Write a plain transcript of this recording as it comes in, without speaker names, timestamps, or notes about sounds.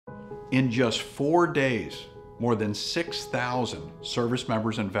In just 4 days, more than 6,000 service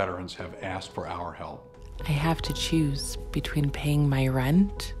members and veterans have asked for our help. I have to choose between paying my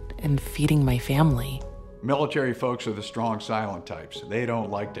rent and feeding my family. Military folks are the strong, silent types. They don't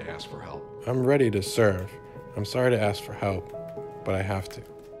like to ask for help. I'm ready to serve. I'm sorry to ask for help, but I have to.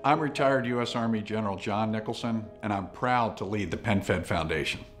 I'm retired U.S. Army General John Nicholson, and I'm proud to lead the PenFed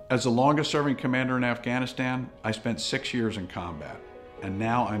Foundation. As the longest-serving commander in Afghanistan, I spent 6 years in combat, and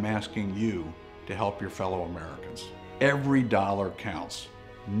now I'm asking you to help your fellow Americans. Every dollar counts.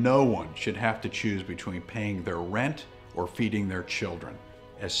 No one should have to choose between paying their rent or feeding their children,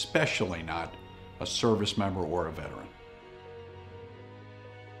 especially not a service member or a veteran.